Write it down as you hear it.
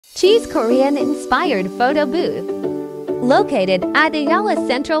Cheeeze Korean-inspired photo booth, located at Ayala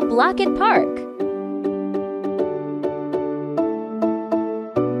Central Bloc at Park.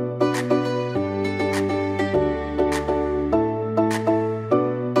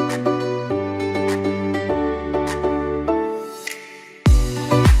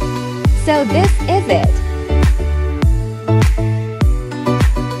 So this is it.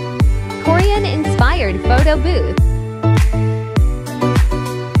 Korean-inspired photo booth.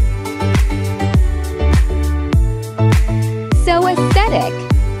 So aesthetic.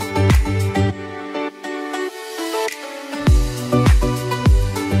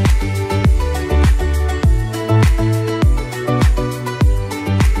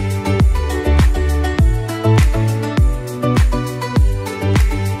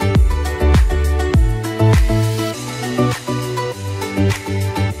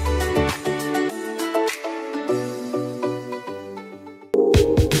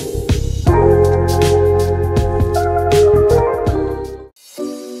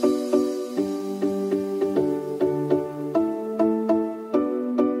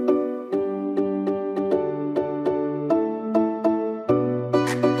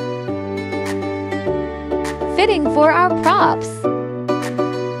 Fitting for our props.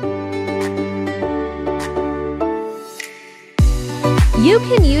 You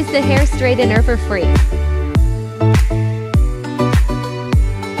can use the hair straightener for free.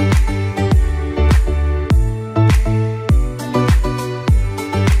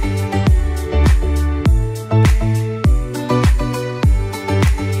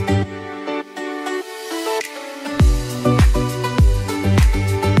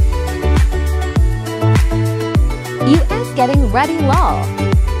 US getting ready law.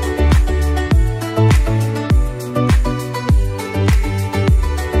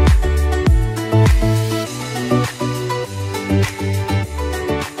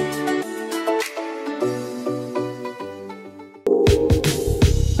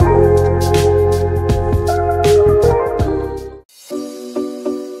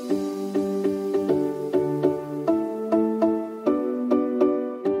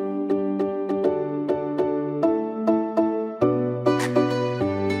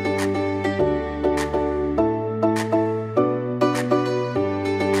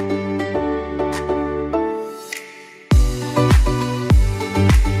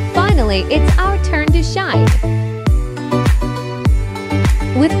 Finally, it's our turn to shine.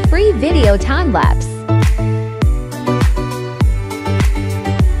 With free video time-lapse.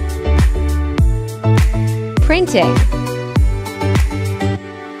 Printing.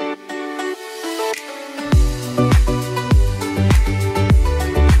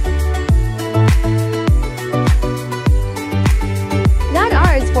 Got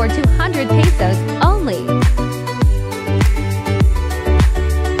ours for 200 pesos only.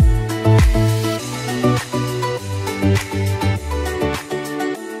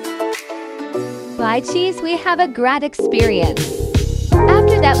 By Cheeeze, we have a great experience.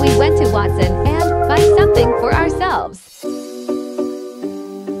 After that, we went to Watson and buy something for ourselves.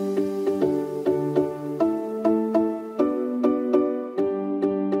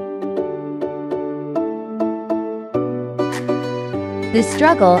 The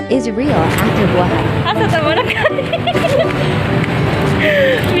struggle is real after buhay. Asa tama na ka?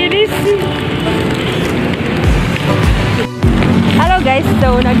 Bilis. Hello guys,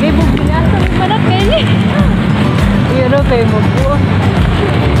 so nagbibog na sa manat kayo. Pero kayo mo po.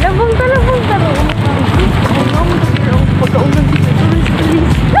 Labong ta. Pagkaunan dito,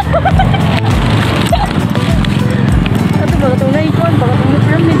 tulis. Ato ba itong naikon? Baka itong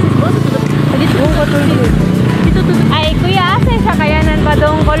na-permit. Dito ko tulis. Ay, kuya, asa sa kayanan pa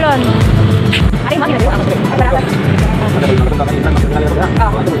doong kolon? Ay, makina dito. Ay, barabat.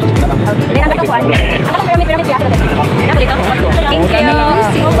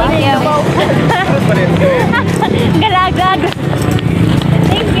 Galagag.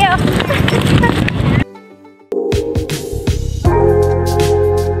 Thank you.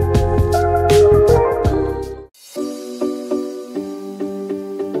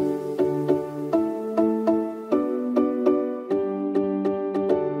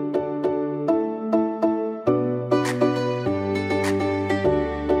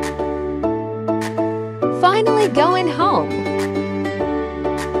 Finally going home.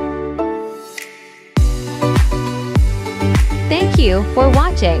 Thank you for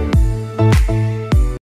watching.